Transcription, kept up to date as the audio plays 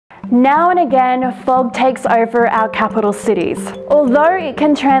Now and again, fog takes over our capital cities. Although it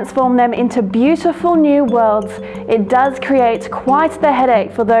can transform them into beautiful new worlds, it does create quite the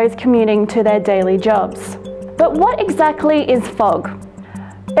headache for those commuting to their daily jobs. But what exactly is fog?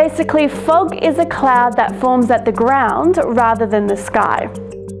 Basically, fog is a cloud that forms at the ground rather than the sky.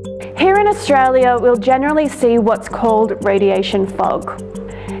 Here in Australia, we'll generally see what's called radiation fog.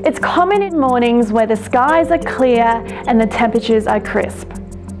 It's common in mornings where the skies are clear and the temperatures are crisp.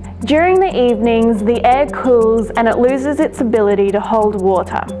 During the evenings, the air cools and it loses its ability to hold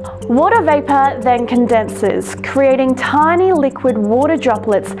water. Water vapor then condenses, creating tiny liquid water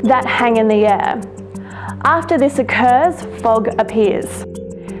droplets that hang in the air. After this occurs, fog appears.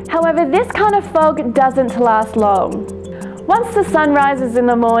 However, this kind of fog doesn't last long. Once the sun rises in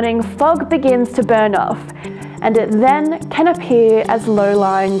the morning, fog begins to burn off, and it then can appear as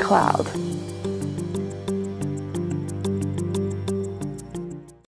low-lying cloud.